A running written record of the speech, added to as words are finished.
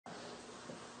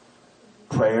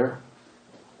prayer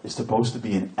is supposed to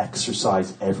be an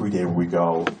exercise every day where we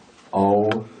go,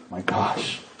 oh my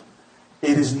gosh,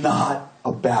 it is not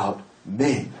about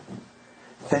me.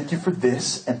 Thank you for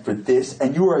this,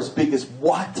 and you are as big as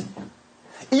what?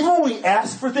 Even when we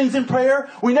ask for things in prayer,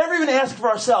 we never even ask for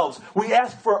ourselves. We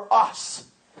ask for us.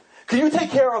 Can you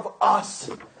take care of us?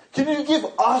 Can you give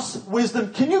us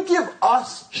wisdom? Can you give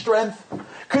us strength?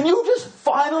 Can you just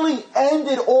finally end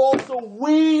it all so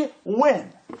we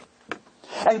win?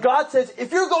 And God says,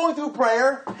 if you're going through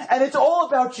prayer and it's all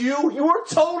about you, you are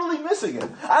totally missing it.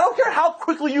 I don't care how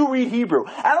quickly you read Hebrew.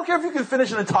 I don't care if you can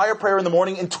finish an entire prayer in the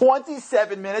morning in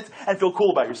 27 minutes and feel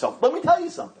cool about yourself. Let me tell you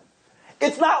something.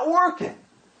 It's not working.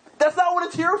 That's not what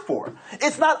it's here for.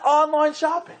 It's not online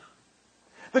shopping.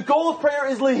 The goal of prayer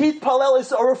is lihit palel,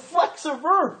 is a reflexive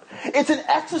verb. It's an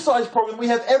exercise program we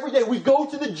have every day. We go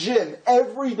to the gym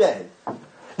every day.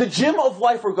 The gym of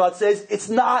life where God says, it's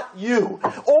not you.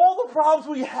 All the problems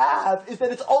we have is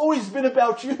that it's always been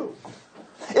about you.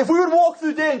 If we would walk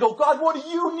through the day and go, God, what do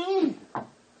you need?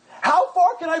 How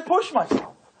far can I push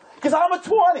myself? Because I'm a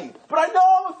 20, but I know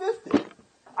I'm a 50.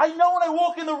 I know when I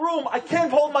walk in the room, I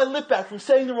can't hold my lip back from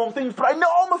saying the wrong things, but I know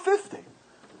I'm a 50.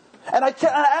 And as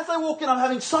I walk in, I'm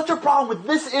having such a problem with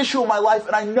this issue in my life,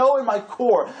 and I know in my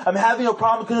core I'm having a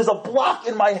problem because there's a block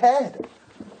in my head.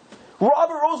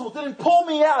 Robert Roosevelt didn't pull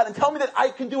me out and tell me that I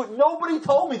can do it. Nobody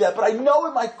told me that, but I know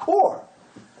in my core,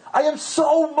 I am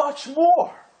so much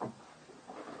more.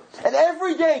 And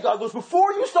every day, God goes,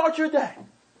 before you start your day,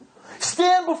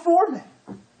 stand before me.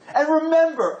 And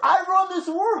remember, I run this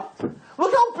world.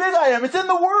 Look how big I am. It's in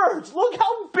the words. Look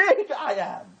how big I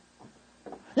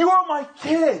am. You are my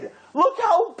kid. Look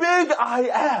how big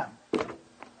I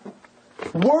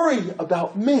am. Worry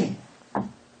about me.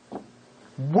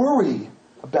 Worry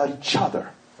about each other.